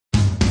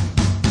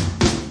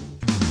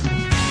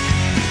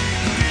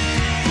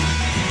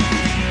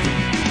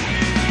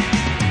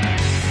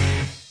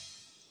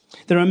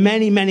There are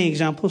many, many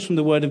examples from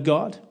the Word of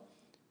God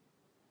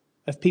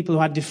of people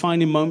who had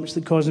defining moments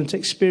that caused them to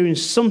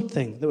experience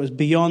something that was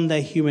beyond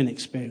their human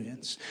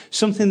experience,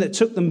 something that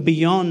took them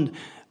beyond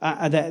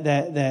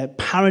their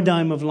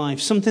paradigm of life,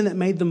 something that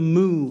made them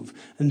move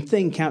and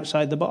think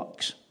outside the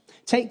box.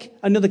 Take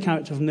another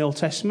character from the Old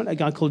Testament, a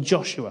guy called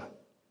Joshua.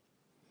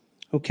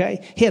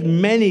 Okay? He had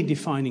many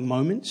defining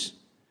moments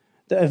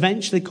that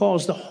eventually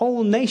caused the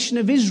whole nation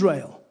of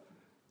Israel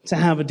to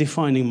have a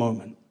defining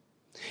moment.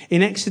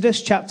 In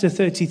Exodus chapter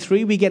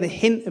 33, we get a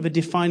hint of a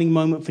defining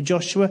moment for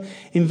Joshua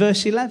in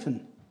verse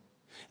 11.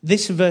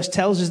 This verse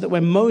tells us that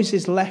when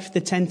Moses left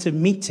the tent of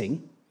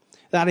meeting,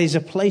 that is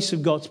a place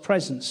of God's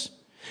presence,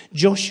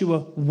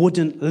 Joshua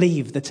wouldn't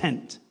leave the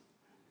tent.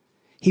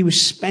 He was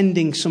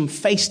spending some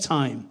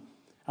FaceTime,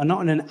 and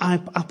not in an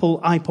Apple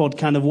iPod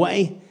kind of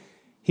way.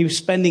 He was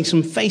spending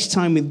some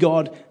FaceTime with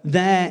God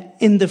there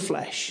in the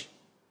flesh.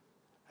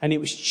 And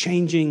it was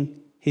changing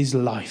his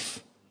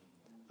life.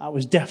 That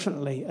was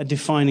definitely a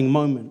defining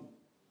moment.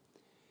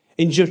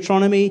 In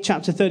Deuteronomy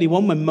chapter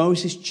 31, when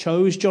Moses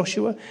chose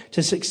Joshua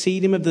to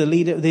succeed him as the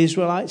leader of the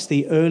Israelites,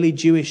 the early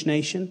Jewish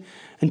nation,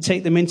 and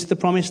take them into the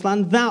promised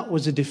land, that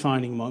was a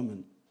defining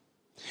moment.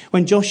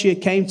 When Joshua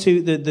came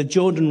to the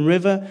Jordan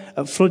River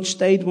at flood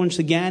stage once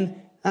again,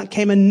 that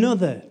came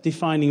another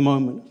defining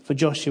moment for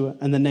Joshua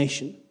and the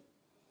nation.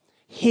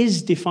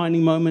 His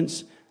defining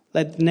moments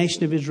led the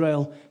nation of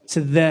Israel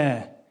to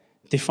their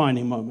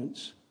defining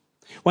moments.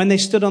 When they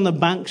stood on the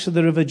banks of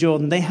the River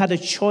Jordan, they had a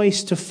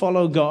choice to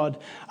follow God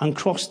and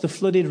cross the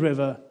flooded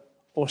river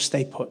or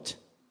stay put.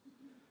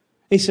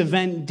 This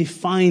event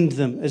defined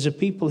them as a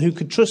people who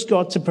could trust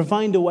God to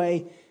provide a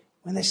way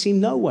when there seemed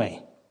no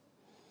way.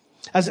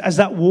 As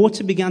that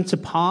water began to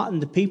part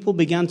and the people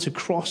began to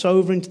cross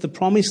over into the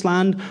promised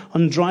land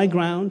on dry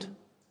ground,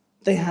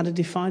 they had a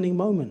defining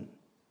moment.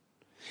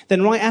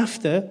 Then right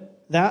after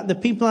that, the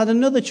people had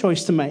another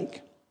choice to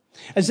make.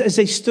 As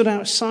they stood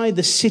outside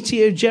the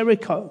city of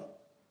Jericho,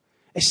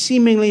 a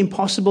seemingly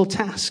impossible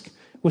task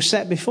was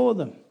set before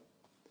them.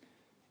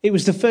 It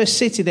was the first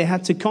city they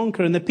had to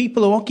conquer, and the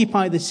people who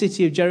occupied the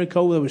city of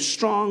Jericho were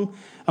strong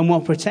and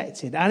well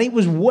protected. And it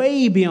was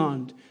way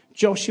beyond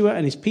Joshua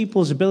and his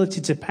people's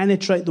ability to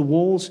penetrate the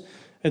walls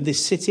of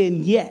this city,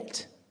 and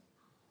yet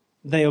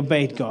they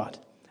obeyed God.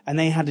 And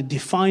they had a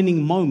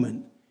defining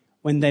moment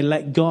when they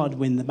let God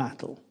win the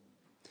battle.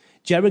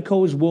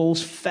 Jericho's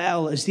walls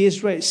fell as the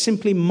Israelites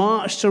simply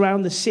marched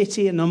around the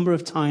city a number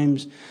of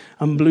times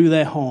and blew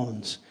their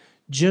horns,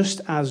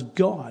 just as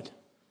God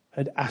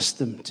had asked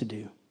them to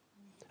do.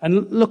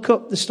 And look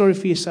up the story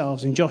for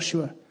yourselves in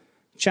Joshua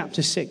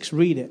chapter 6.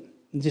 Read it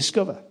and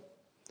discover.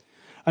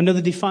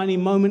 Another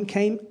defining moment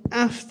came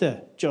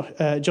after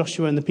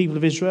Joshua and the people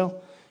of Israel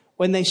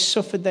when they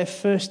suffered their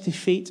first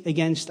defeat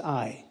against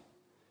Ai.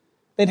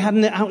 They'd had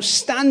an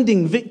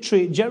outstanding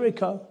victory at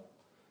Jericho,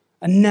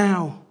 and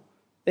now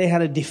they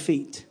had a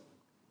defeat.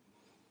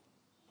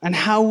 And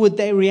how would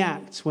they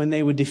react when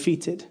they were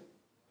defeated?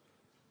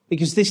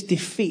 Because this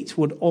defeat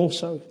would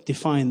also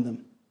define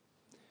them.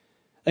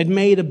 They'd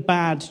made a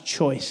bad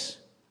choice.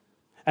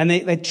 And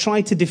they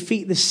tried to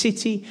defeat the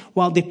city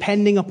while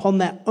depending upon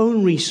their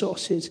own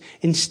resources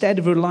instead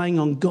of relying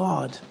on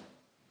God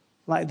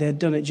like they had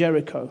done at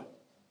Jericho.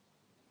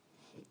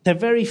 The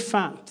very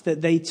fact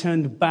that they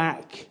turned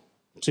back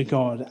to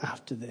God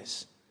after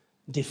this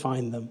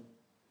defined them.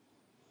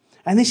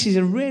 And this is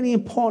a really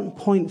important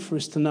point for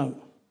us to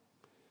note.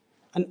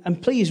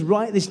 And please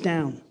write this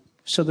down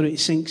so that it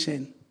sinks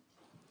in.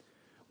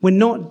 We're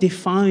not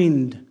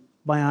defined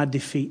by our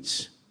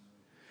defeats.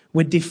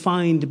 We're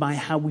defined by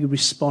how we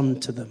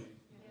respond to them.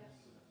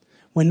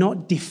 We're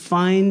not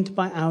defined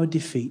by our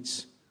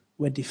defeats.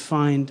 We're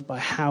defined by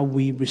how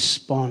we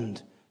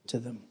respond to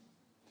them.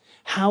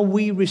 How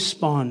we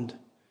respond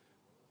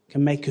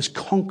can make us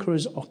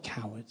conquerors or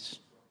cowards.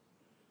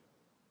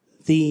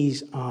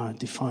 These are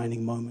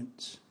defining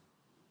moments.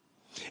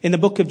 In the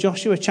book of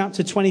Joshua,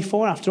 chapter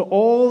 24, after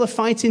all the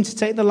fighting to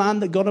take the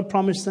land that God had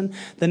promised them,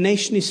 the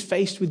nation is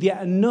faced with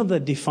yet another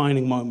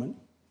defining moment.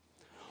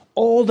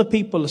 All the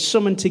people are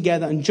summoned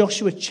together, and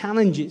Joshua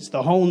challenges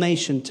the whole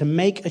nation to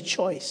make a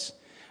choice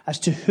as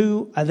to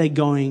who are they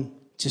going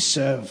to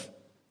serve.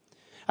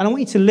 And I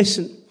want you to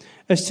listen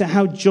as to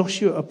how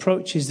Joshua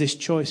approaches this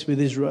choice with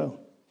Israel.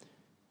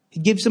 He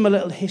gives them a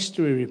little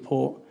history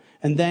report,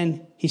 and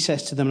then he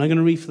says to them, and I'm going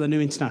to read from the New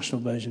International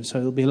Version, so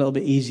it'll be a little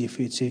bit easier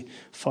for you to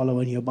follow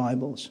in your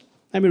Bibles.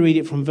 Let me read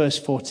it from verse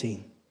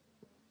 14.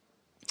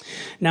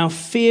 Now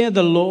fear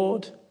the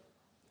Lord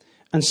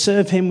and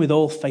serve him with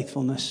all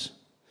faithfulness.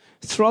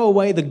 Throw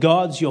away the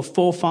gods your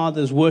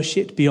forefathers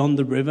worshipped beyond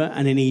the river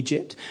and in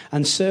Egypt,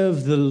 and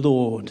serve the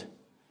Lord.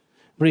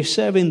 But if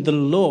serving the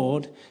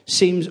Lord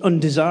seems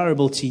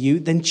undesirable to you,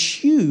 then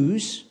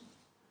choose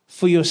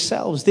for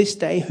yourselves this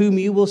day whom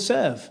you will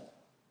serve.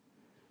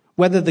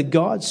 Whether the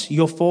gods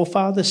your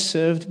forefathers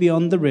served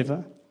beyond the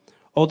river,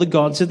 or the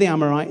gods of the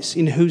Amorites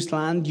in whose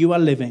land you are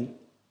living.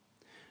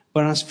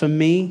 But as for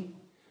me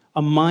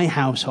and my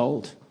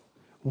household,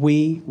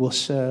 we will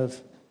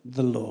serve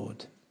the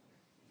Lord.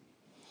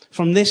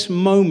 From this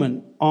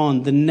moment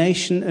on, the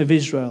nation of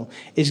Israel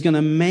is going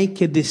to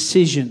make a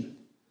decision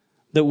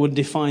that would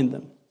define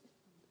them.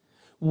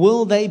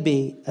 Will they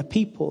be a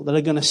people that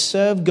are going to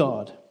serve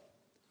God,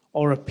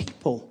 or a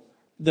people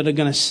that are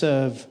going to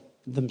serve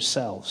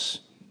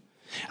themselves?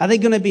 Are they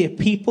going to be a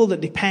people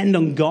that depend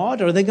on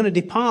God, or are they going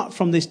to depart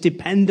from this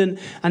dependent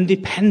and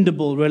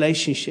dependable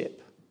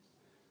relationship?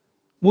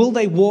 Will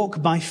they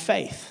walk by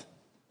faith,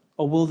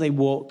 or will they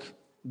walk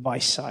by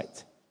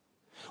sight?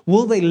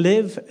 Will they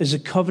live as a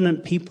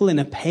covenant people in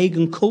a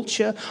pagan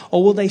culture,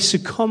 or will they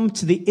succumb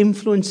to the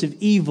influence of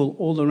evil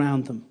all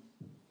around them?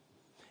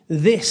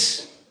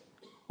 This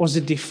was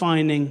a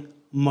defining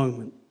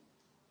moment.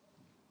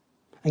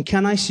 And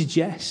can I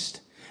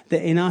suggest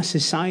that in our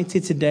society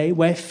today,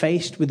 we're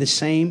faced with the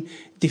same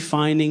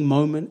defining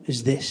moment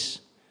as this?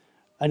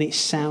 And it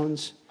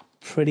sounds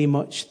pretty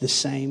much the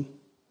same.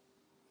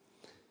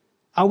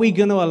 Are we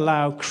going to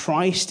allow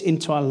Christ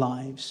into our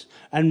lives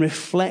and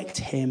reflect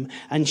him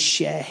and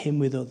share him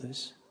with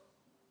others?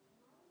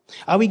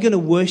 Are we going to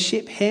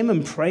worship him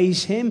and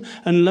praise him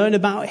and learn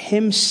about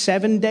him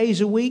 7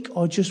 days a week,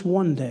 or just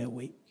 1 day a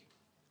week?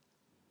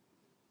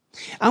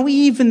 Are we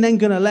even then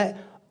going to let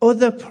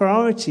other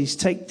priorities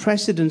take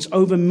precedence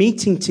over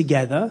meeting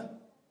together?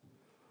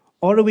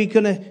 Or are we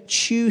going to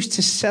choose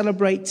to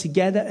celebrate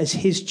together as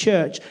his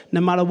church,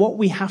 no matter what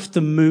we have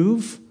to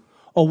move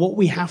or what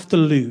we have to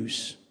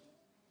lose?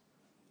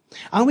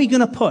 Are we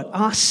going to put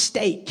our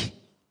stake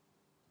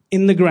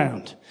in the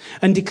ground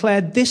and declare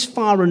this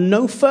far and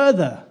no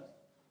further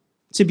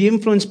to be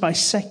influenced by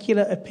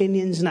secular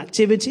opinions and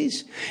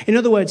activities? In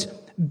other words,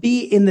 be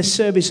in the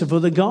service of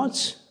other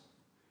gods,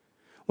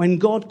 when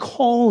God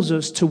calls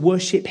us to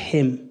worship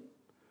him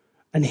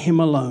and him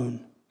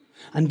alone,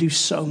 and do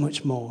so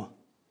much more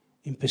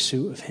in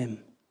pursuit of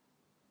him.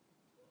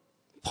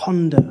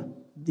 Ponder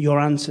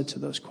your answer to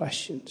those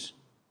questions.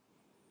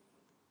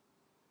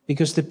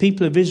 Because the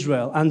people of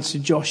Israel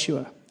answered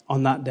Joshua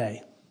on that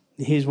day.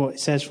 Here's what it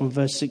says from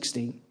verse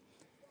 16.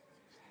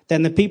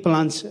 Then the people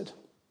answered,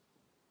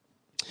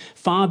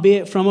 "Far be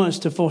it from us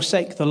to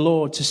forsake the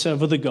Lord to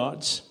serve other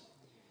gods.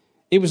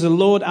 It was the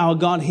Lord our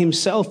God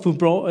himself who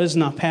brought us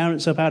and our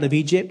parents up out of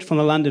Egypt from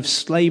the land of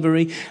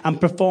slavery and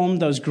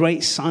performed those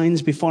great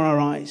signs before our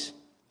eyes.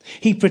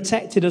 He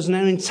protected us in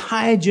our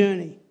entire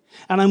journey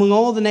and among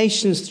all the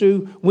nations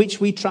through which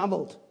we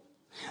traveled.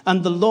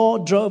 And the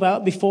Lord drove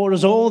out before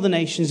us all the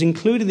nations,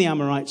 including the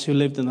Amorites who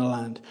lived in the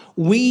land.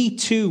 We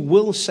too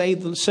will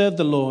serve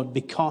the Lord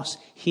because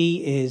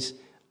he is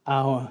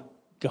our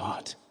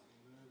God."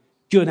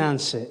 Good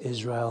answer,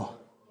 Israel.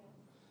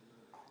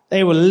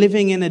 They were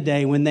living in a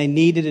day when they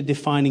needed a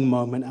defining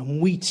moment,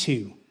 and we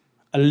too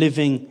are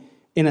living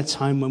in a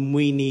time when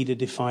we need a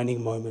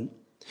defining moment.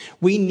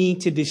 We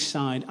need to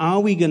decide, are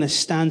we going to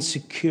stand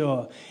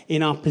secure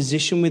in our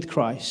position with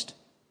Christ?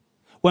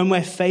 When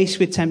we're faced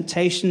with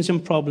temptations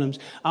and problems,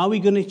 are we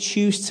going to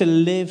choose to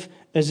live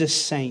as a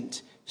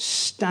saint,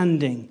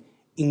 standing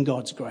in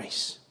God's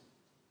grace?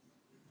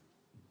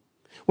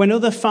 When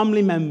other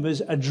family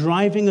members are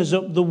driving us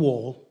up the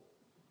wall,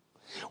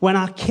 when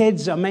our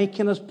kids are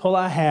making us pull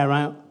our hair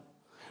out,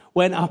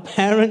 when our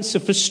parents are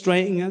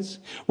frustrating us,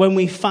 when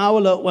we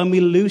foul up, when we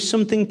lose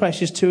something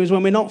precious to us,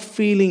 when we're not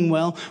feeling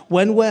well,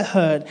 when we're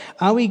hurt,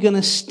 are we going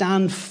to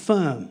stand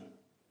firm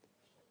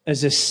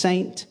as a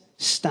saint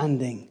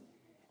standing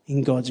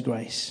in God's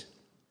grace?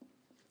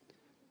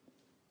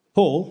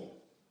 Paul,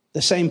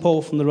 the same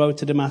Paul from the road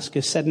to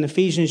Damascus, said in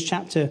Ephesians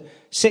chapter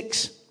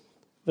 6,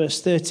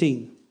 verse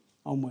 13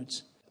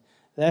 onwards,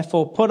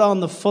 "Therefore put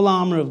on the full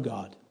armor of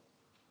God,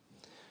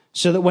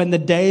 so that when the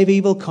day of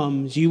evil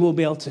comes, you will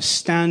be able to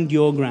stand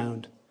your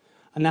ground.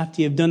 And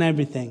after you've done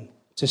everything,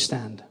 to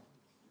stand.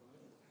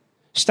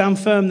 Stand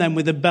firm then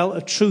with the belt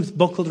of truth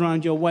buckled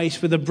around your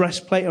waist, with a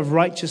breastplate of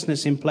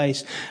righteousness in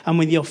place, and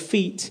with your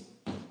feet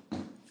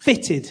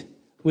fitted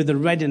with the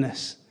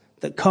readiness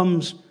that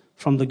comes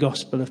from the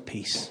gospel of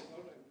peace."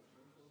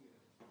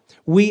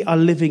 We are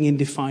living in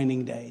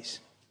defining days.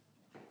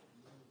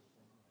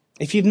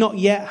 If you've not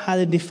yet had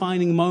a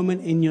defining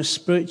moment in your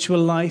spiritual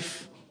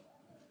life,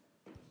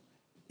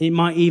 it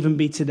might even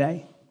be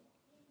today.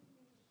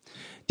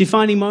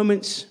 Defining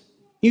moments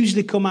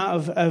usually come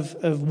out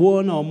of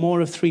one or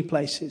more of three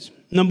places.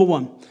 Number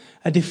one,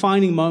 a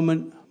defining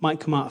moment might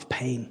come out of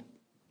pain.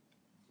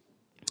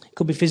 It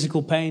could be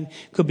physical pain,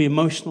 it could be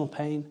emotional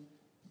pain,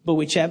 but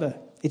whichever,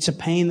 it's a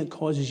pain that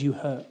causes you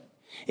hurt.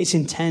 It's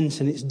intense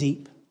and it's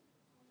deep.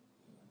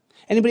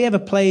 Anybody ever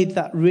played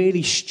that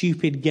really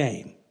stupid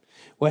game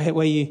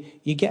where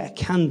you get a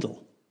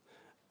candle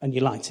and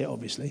you light it,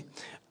 obviously,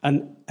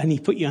 and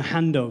you put your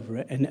hand over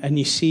it and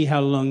you see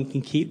how long you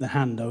can keep the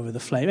hand over the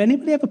flame?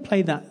 Anybody ever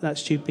played that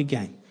stupid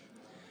game?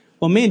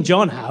 Well, me and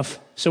John have,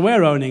 so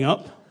we're owning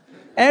up.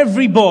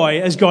 Every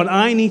boy has gone,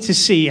 I need to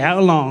see how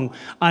long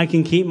I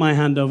can keep my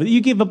hand over it.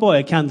 You give a boy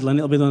a candle and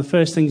it'll be one of the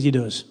first things he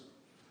does.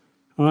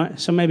 All right?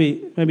 So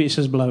maybe it's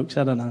just blokes,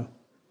 I don't know.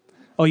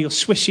 Or you'll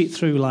swish it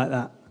through like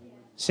that.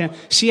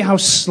 See how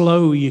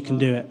slow you can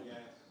do it.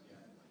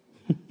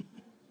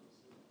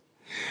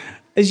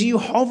 as you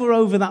hover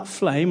over that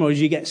flame, or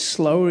as you get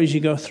slower as you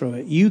go through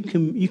it, you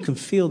can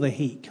feel the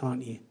heat,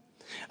 can't you?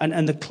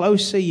 And the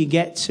closer you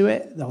get to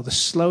it, or the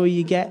slower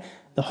you get,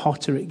 the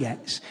hotter it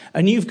gets.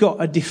 And you've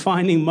got a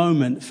defining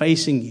moment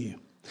facing you.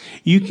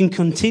 You can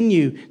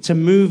continue to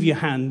move your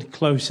hand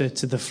closer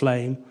to the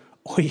flame,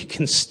 or you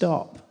can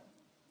stop.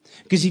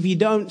 Because if you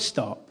don't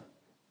stop,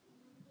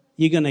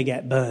 you're going to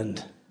get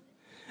burned.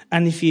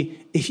 And if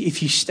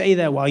you stay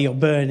there while you're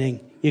burning,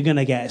 you're going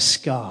to get a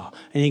scar.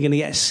 And you're going to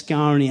get a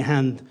scar on your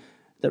hand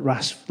that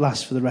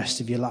lasts for the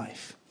rest of your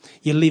life.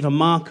 You'll leave a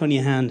mark on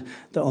your hand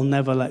that will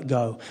never let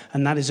go.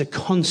 And that is a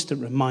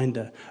constant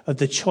reminder of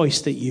the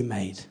choice that you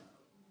made.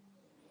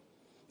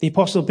 The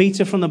Apostle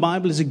Peter from the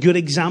Bible is a good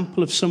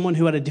example of someone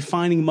who had a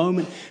defining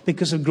moment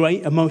because of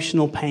great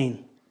emotional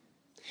pain.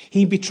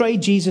 He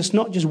betrayed Jesus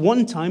not just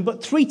one time,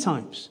 but 3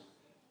 times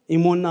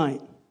in one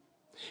night.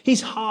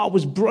 His heart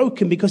was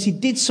broken because he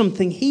did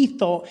something he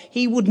thought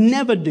he would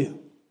never do.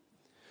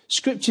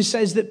 Scripture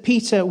says that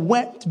Peter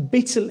wept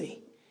bitterly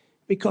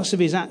because of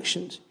his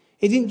actions.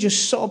 He didn't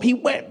just sob, he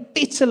wept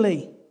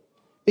bitterly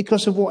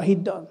because of what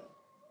he'd done.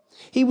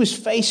 He was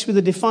faced with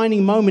a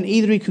defining moment.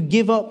 Either he could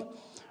give up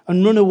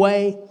and run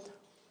away,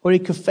 or he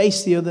could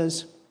face the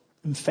others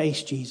and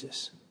face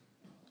Jesus.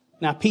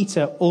 Now,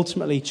 Peter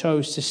ultimately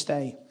chose to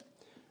stay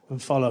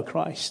and follow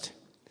Christ.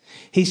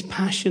 His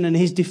passion and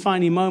his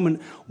defining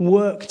moment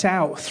worked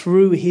out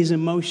through his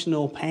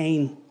emotional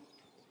pain.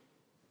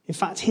 In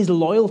fact, his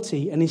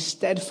loyalty and his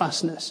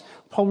steadfastness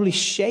probably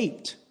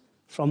shaped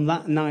from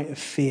that night of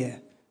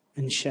fear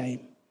and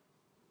shame.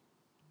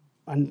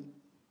 And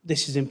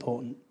this is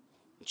important.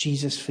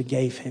 Jesus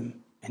forgave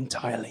him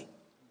entirely.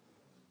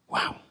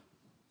 Wow.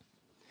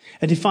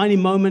 A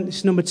defining moment, this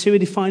is number 2, a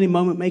defining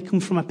moment may come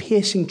from a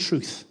piercing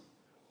truth.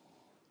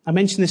 I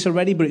mentioned this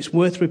already, but it's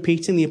worth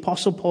repeating. The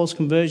Apostle Paul's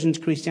conversion to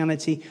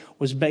Christianity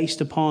was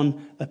based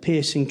upon a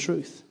piercing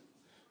truth.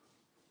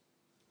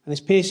 And this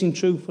piercing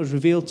truth was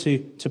revealed to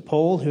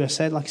Paul, who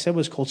like I said,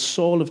 was called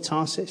Saul of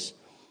Tarsus.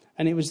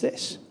 And it was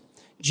this: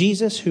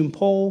 Jesus, whom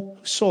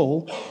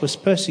Saul was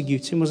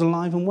persecuting, was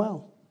alive and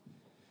well.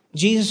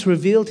 Jesus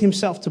revealed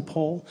himself to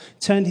Paul,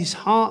 turned his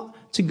heart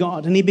to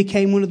God, and he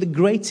became one of the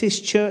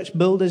greatest church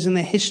builders in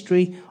the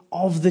history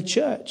of the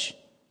church.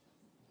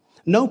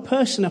 No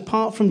person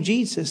apart from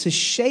Jesus has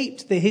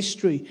shaped the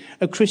history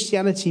of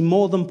Christianity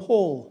more than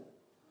Paul,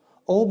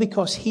 all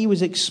because he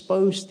was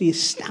exposed to the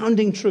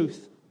astounding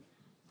truth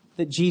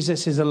that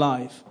Jesus is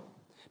alive.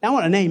 Now I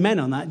want an amen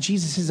on that.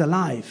 Jesus is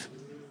alive.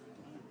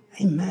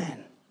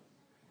 Amen.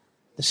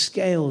 The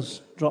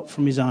scales dropped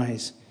from his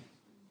eyes,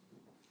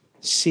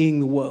 seeing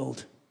the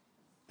world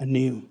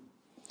anew.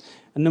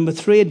 And number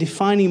 3, a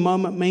defining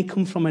moment may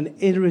come from an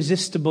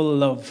irresistible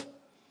love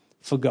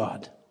for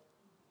God.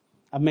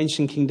 I've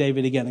mentioned King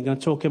David again. I'm going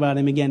to talk about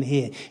him again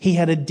here. He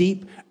had a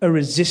deep,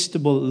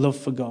 irresistible love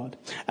for God.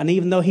 And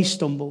even though he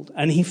stumbled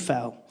and he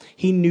fell,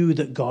 he knew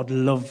that God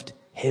loved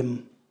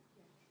him.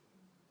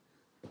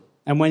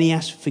 And when he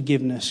asked for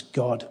forgiveness,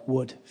 God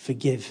would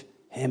forgive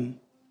him.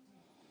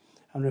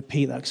 And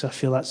repeat that because I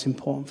feel that's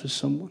important for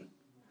someone.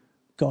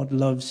 God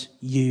loves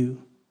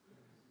you.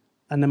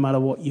 And no matter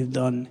what you've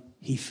done,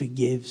 he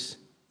forgives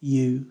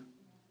you.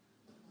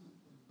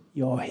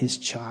 You're his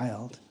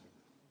child.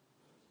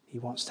 He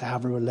wants to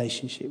have a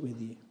relationship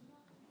with you.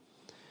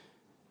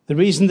 The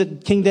reason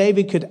that King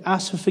David could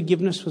ask for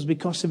forgiveness was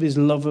because of his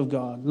love of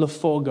God, love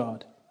for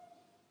God.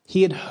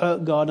 He had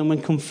hurt God, and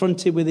when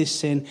confronted with his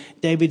sin,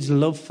 David's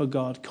love for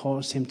God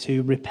caused him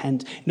to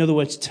repent. In other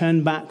words,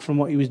 turn back from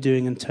what he was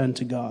doing and turn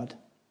to God.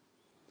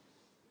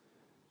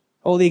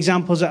 All the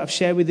examples that I've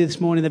shared with you this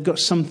morning, they've got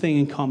something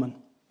in common.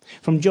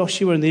 From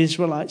Joshua and the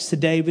Israelites to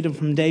David, and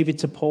from David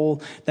to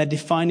Paul, their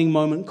defining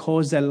moment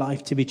caused their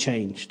life to be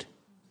changed.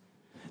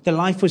 Their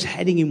life was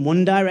heading in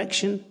one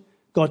direction.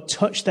 God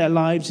touched their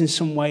lives in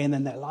some way, and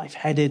then their life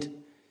headed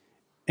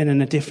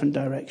in a different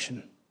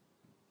direction.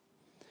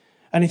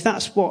 And if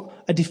that's what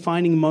a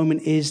defining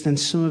moment is, then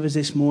some of us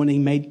this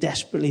morning may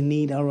desperately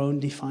need our own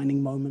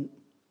defining moment.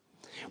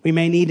 We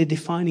may need a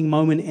defining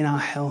moment in our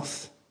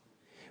health.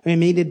 We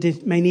may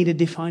need a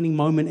defining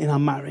moment in our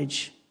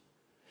marriage.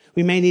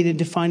 We may need a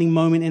defining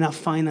moment in our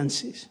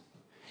finances.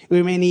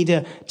 We may need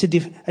a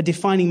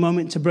defining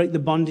moment to break the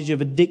bondage of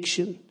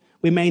addiction.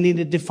 We may need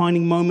a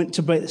defining moment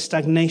to break the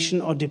stagnation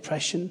or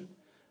depression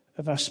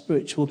of our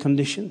spiritual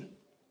condition.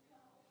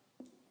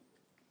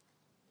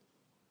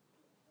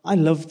 I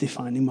love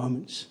defining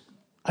moments.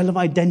 I love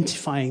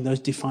identifying those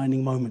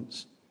defining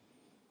moments.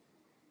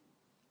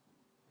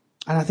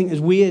 And I think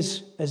as we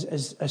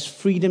as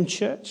Freedom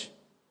Church,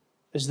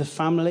 as the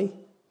family,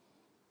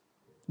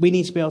 we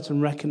need to be able to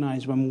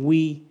recognize when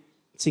we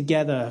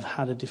together have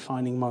had a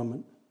defining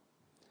moment.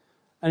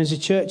 And as a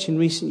church in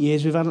recent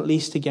years, we've had at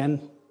least,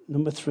 again,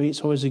 number 3,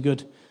 it's always a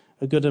good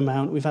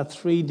amount. We've had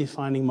 3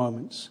 defining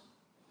moments.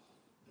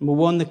 Number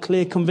 1, the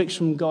clear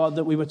conviction from God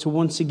that we were to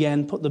once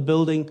again put the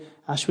building,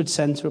 Ashwood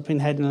Centre up in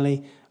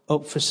Headingley,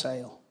 up for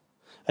sale.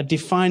 A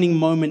defining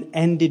moment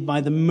ended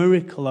by the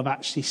miracle of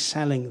actually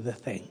selling the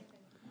thing.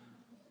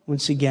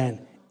 Once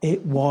again,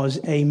 it was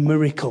a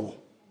miracle.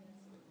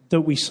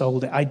 that we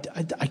sold it.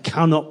 I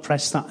cannot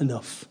press that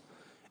enough.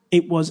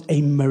 It was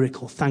a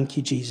miracle. Thank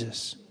you,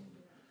 Jesus.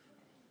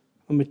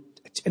 And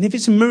if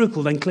it's a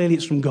miracle, then clearly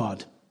it's from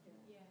God.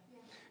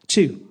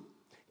 2,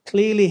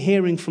 clearly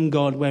hearing from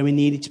God where we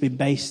needed to be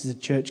based as a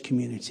church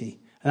community.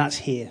 And that's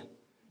here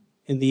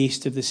in the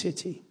east of the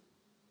city.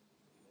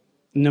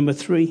 Number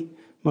 3,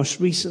 most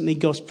recently,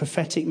 God's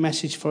prophetic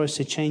message for us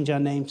to change our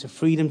name to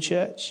Freedom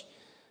Church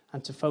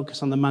and to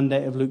focus on the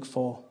mandate of Luke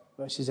 4,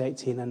 verses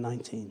 18 and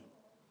 19.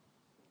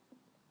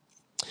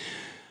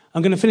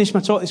 I'm going to finish my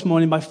talk this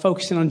morning by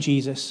focusing on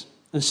Jesus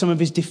and some of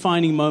his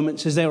defining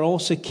moments, as they're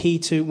also key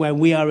to where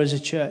we are as a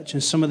church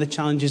and some of the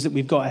challenges that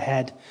we've got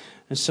ahead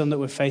and some that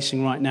we're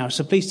facing right now.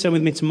 So please turn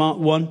with me to Mark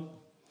 1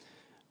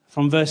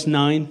 from verse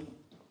 9.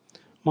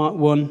 Mark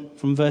 1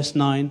 from verse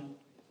 9.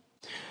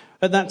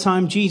 At that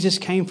time, Jesus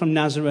came from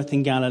Nazareth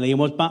in Galilee and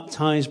was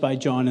baptized by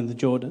John in the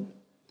Jordan.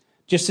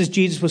 Just as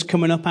Jesus was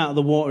coming up out of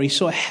the water, he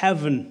saw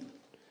heaven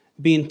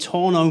being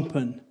torn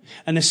open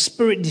and a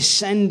spirit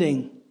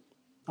descending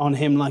on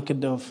him like a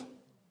dove.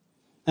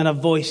 And a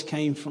voice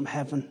came from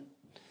heaven.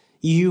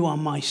 You are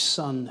my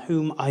son,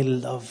 whom I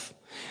love.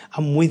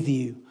 And with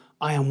you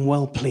I am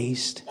well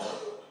pleased.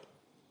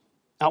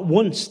 At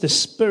once the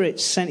Spirit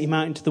sent him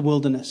out into the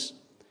wilderness.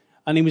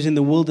 And he was in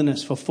the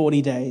wilderness for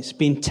 40 days,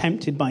 being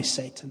tempted by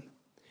Satan.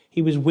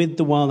 He was with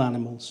the wild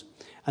animals,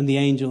 and the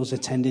angels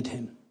attended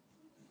him.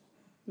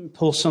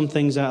 Pull some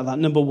things out of that.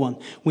 Number 1,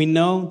 we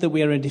know that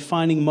we are at a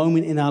defining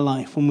moment in our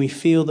life when we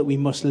feel that we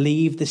must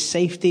leave the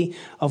safety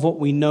of what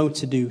we know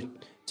to do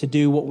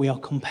what we are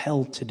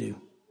compelled to do.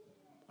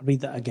 I'll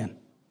read that again.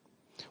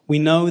 We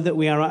know that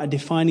we are at a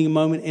defining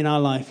moment in our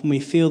life when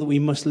we feel that we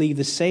must leave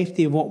the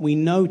safety of what we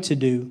know to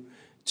do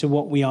to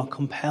what we are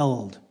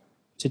compelled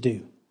to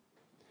do.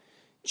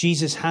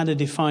 Jesus had a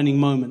defining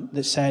moment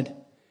that said,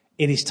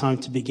 it is time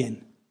to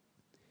begin.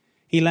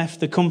 He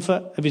left the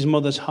comfort of his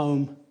mother's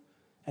home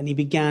and he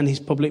began his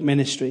public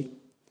ministry.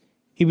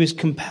 He was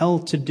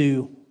compelled to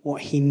do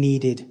what he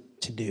needed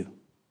to do.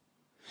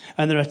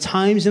 And there are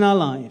times in our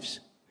lives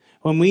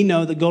when we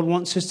know that God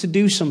wants us to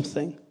do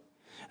something,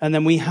 and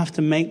then we have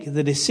to make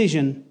the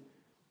decision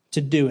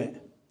to do it,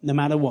 no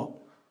matter what.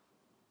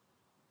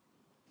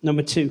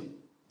 Number 2,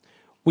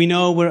 we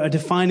know we're at a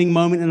defining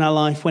moment in our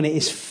life when it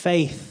is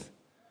faith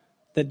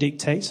that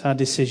dictates our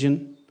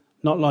decision,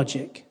 not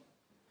logic.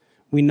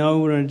 We know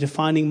we're at a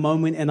defining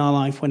moment in our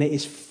life when it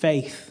is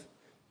faith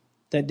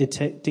that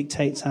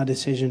dictates our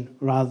decision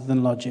rather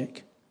than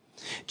logic.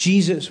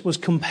 Jesus was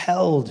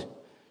compelled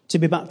to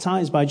be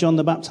baptized by John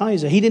the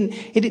Baptizer. He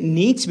didn't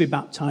need to be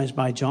baptized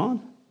by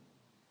John.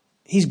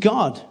 He's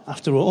God,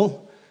 after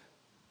all.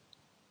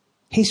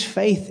 His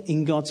faith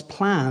in God's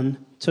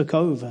plan took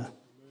over,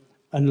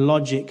 and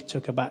logic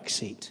took a back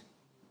seat.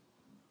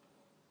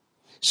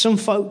 Some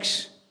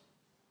folks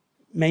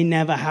may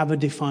never have a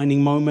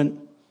defining moment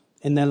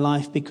in their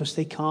life because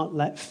they can't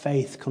let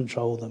faith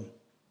control them.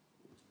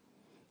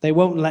 They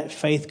won't let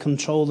faith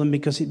control them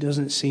because it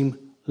doesn't seem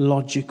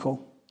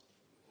logical.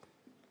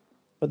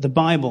 But the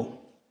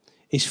Bible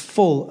is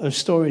full of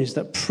stories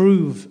that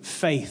prove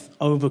faith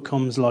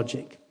overcomes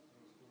logic.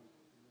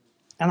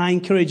 And I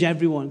encourage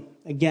everyone,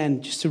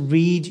 again, just to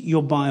read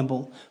your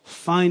Bible,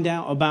 find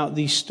out about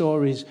these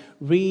stories,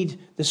 read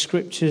the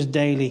scriptures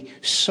daily,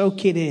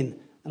 soak it in,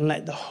 and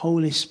let the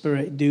Holy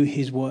Spirit do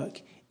his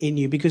work in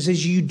you. Because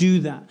as you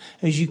do that,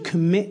 as you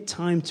commit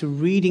time to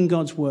reading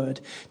God's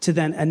word, to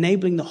then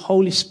enabling the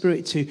Holy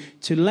Spirit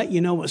to let you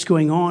know what's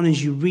going on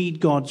as you read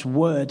God's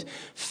word,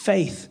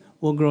 faith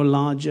will grow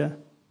larger,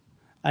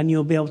 and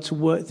you'll be able to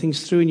work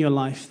things through in your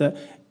life that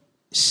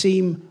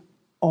seem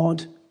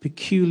odd,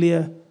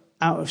 peculiar,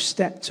 out of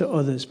step to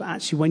others. But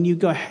actually, when you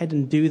go ahead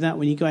and do that,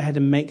 when you go ahead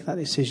and make that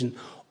decision,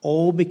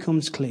 all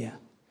becomes clear.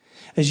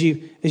 As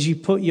you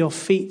put your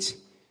feet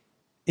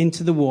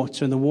into the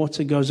water and the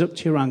water goes up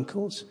to your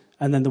ankles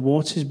and then the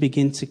waters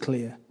begin to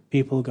clear,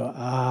 people go,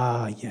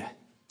 yeah,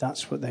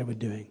 that's what they were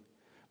doing.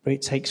 But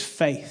it takes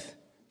faith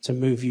to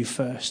move you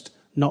first,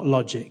 not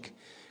logic.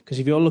 Because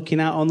if you're looking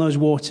out on those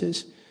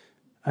waters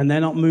and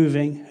they're not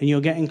moving and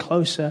you're getting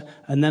closer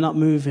and they're not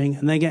moving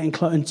and they're getting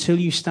closer until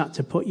you start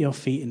to put your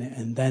feet in it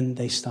and then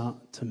they start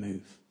to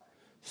move.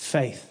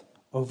 Faith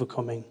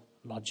overcoming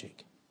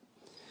logic.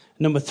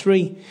 Number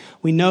 3,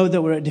 we know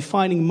that we're at a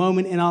defining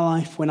moment in our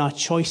life when our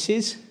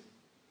choices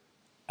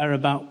are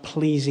about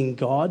pleasing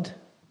God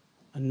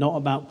and not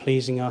about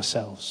pleasing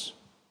ourselves.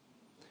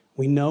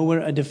 We know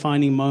we're at a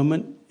defining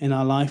moment in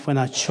our life when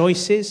our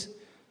choices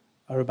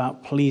are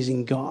about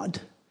pleasing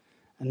God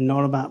and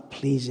not about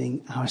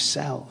pleasing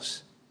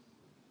ourselves.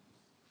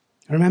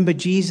 Remember,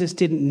 Jesus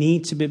didn't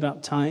need to be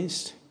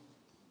baptized,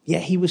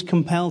 yet he was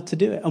compelled to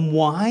do it. And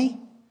why?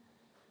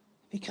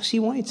 Because he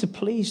wanted to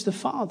please the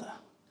Father.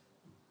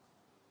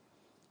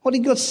 What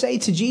did God say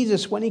to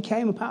Jesus when he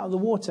came up out of the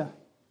water?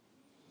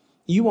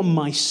 You are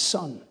my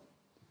son,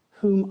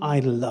 whom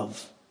I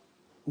love.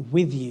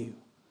 With you,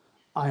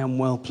 I am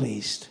well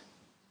pleased.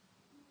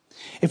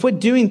 If we're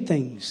doing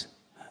things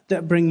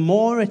that bring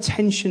more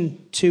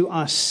attention to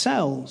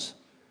ourselves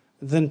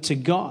than to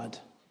God,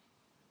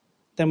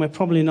 then we're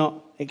probably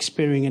not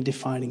experiencing a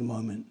defining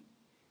moment.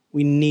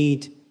 We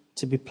need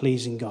to be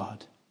pleasing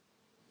God.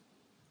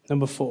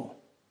 Number 4,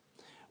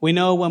 we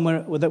know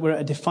that we're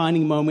at a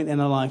defining moment in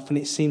our life when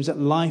it seems that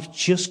life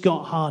just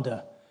got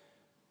harder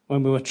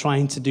when we were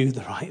trying to do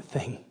the right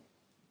thing.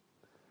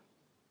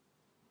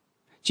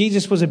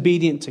 Jesus was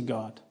obedient to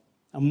God.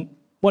 And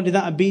what did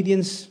that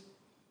obedience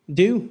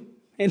do?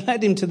 It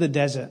led him to the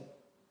desert,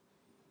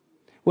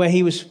 where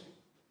he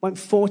went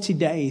 40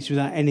 days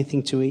without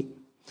anything to eat.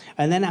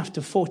 And then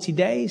after 40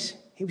 days,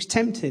 he was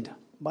tempted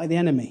by the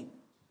enemy.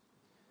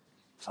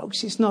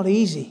 Folks, it's not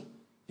easy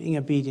being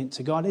obedient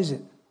to God, is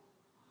it?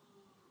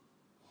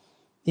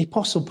 The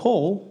Apostle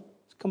Paul,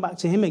 let's come back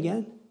to him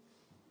again.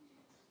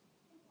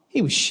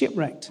 He was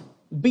shipwrecked,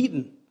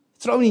 beaten,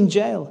 thrown in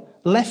jail,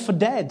 left for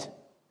dead,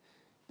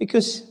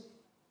 because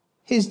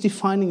his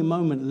defining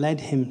moment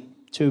led him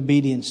to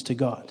obedience to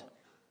God.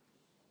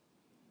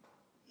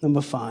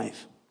 Number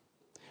 5,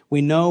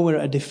 we know we're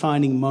at a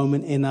defining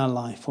moment in our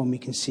life when we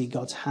can see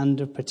God's hand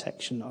of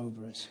protection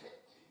over us.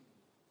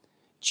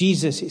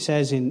 Jesus, it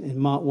says in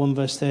Mark 1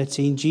 verse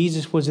 13,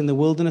 Jesus was in the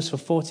wilderness for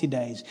 40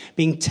 days,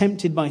 being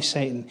tempted by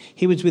Satan.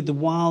 He was with the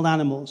wild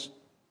animals,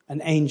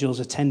 and angels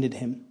attended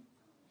him.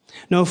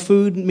 No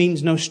food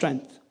means no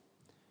strength.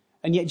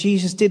 And yet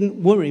Jesus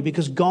didn't worry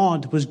because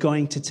God was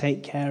going to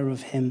take care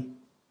of him,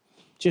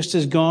 just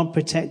as God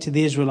protected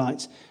the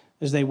Israelites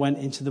as they went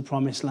into the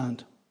promised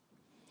land.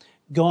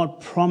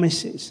 God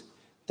promises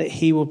that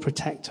he will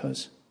protect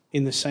us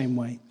in the same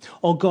way,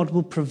 or God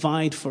will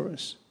provide for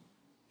us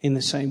in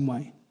the same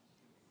way.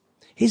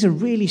 Here's a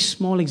really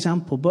small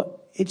example,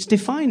 but it's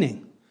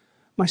defining.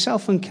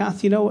 Myself and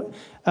Kath,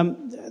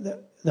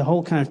 the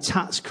whole kind of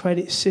tax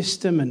credit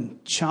system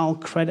and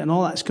child credit and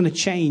all that's going to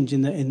change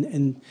in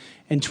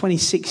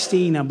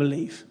 2016, I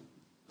believe.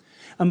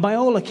 And by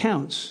all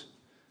accounts,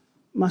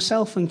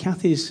 myself and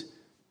Kathy's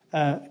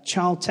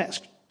child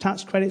tax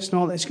credits and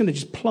all that, it's going to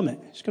just plummet.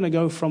 It's going to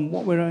go from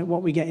what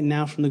we're getting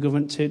now from the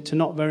government to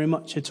not very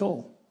much at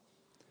all.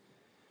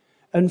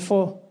 And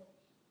for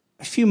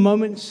a few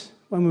moments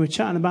when we were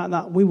chatting about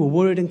that, we were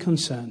worried and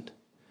concerned.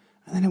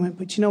 And then I went,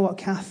 but you know what,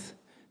 Kath?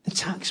 The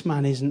tax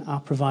man isn't our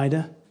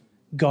provider.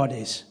 God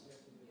is.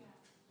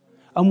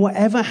 And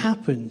whatever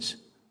happens,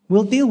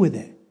 we'll deal with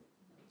it.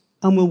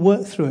 And we'll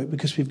work through it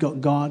because we've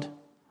got God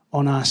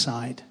on our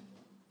side.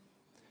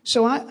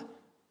 So I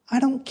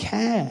don't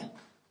care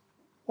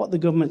what the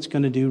government's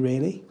going to do,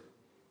 really.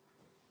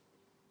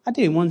 I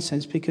do in one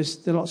sense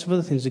because there are lots of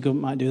other things the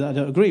government might do that I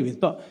don't agree with.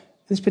 But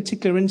in this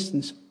particular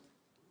instance,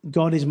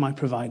 God is my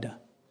provider.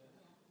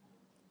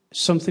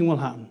 Something will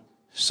happen.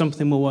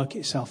 Something will work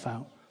itself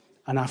out.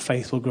 And our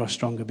faith will grow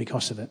stronger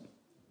because of it.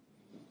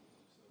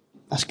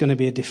 That's going to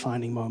be a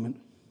defining moment.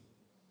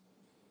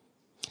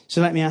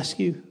 So let me ask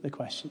you the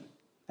question.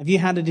 Have you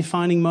had a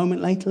defining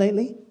moment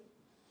lately?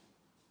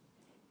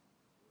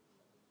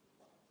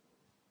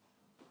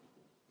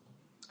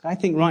 I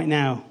think right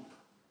now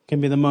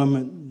can be the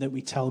moment that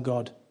we tell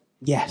God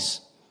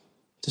yes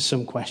to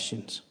some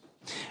questions.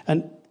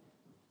 And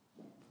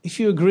if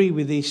you agree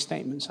with these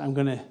statements, I'm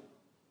going to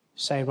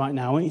say right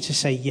now, I want you to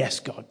say yes,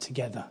 God,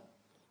 together.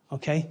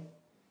 Okay?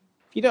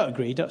 If you don't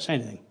agree, don't say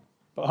anything.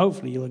 But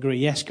hopefully you'll agree,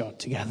 yes, God,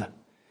 together.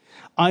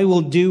 I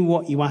will do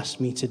what you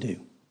asked me to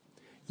do.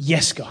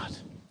 Yes, God.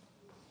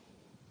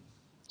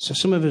 So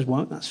some of us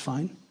won't, that's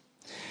fine.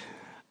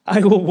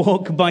 I will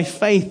walk by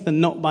faith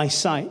and not by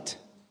sight.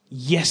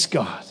 Yes,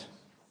 God.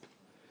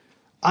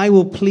 I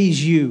will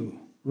please you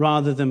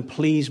rather than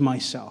please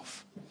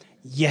myself.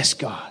 Yes,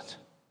 God.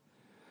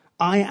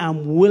 I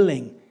am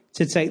willing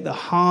to take the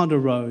harder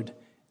road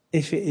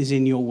if it is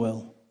in your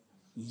will.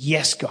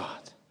 Yes, God.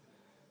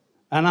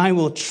 And I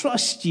will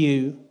trust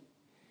you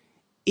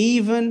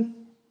even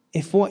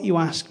if what you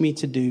ask me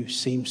to do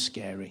seems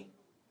scary.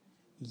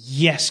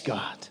 Yes,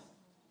 God.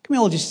 Can we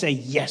all just say,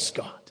 yes,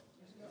 God?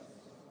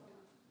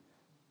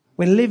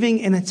 We're living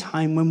in a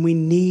time when we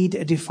need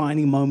a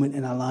defining moment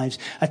in our lives.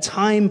 A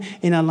time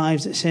in our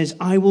lives that says,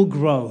 I will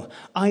grow.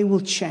 I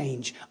will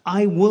change.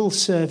 I will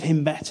serve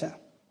him better.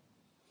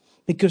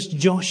 Because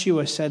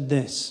Joshua said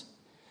this,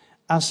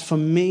 as for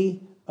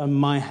me and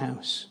my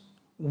house,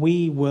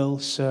 we will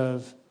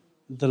serve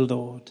the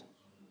Lord.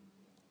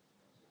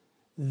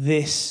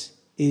 This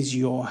is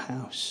your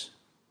house,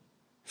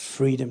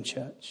 Freedom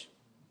Church.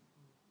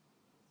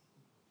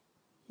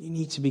 You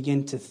need to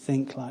begin to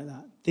think like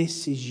that.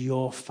 This is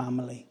your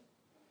family.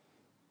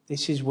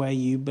 This is where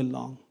you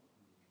belong.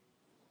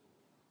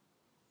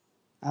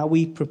 Are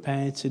we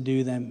prepared to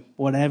do them,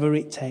 whatever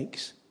it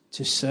takes,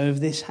 to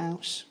serve this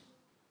house,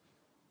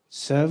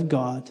 serve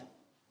God,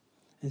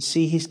 and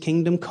see his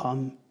kingdom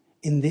come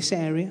in this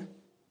area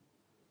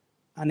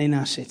and in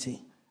our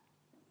city?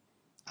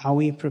 Are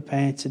we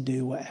prepared to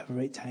do whatever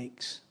it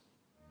takes?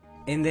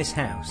 In this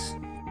house,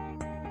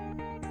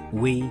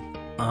 we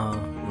are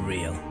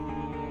real.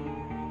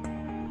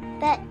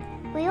 But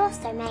we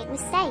also make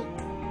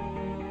mistakes.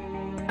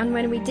 And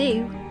when we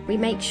do, we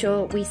make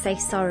sure we say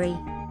sorry.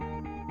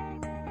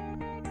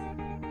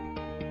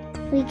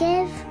 We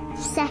give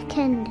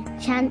second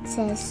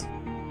chances.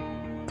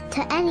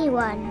 to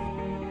anyone.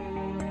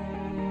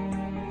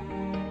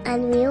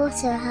 And we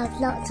also have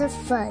lots of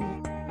fun.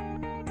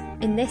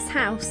 In this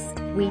house,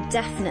 we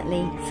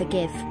definitely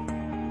forgive.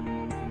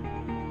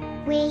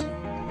 We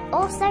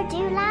also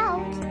do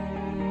loud.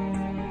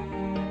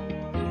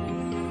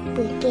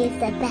 We give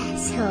the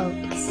best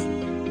hugs.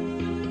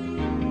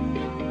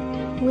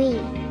 We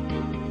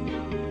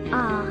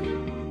are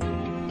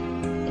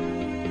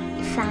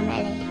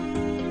family.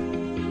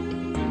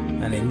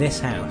 And in this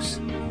house,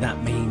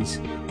 that means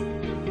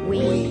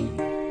We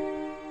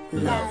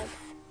love.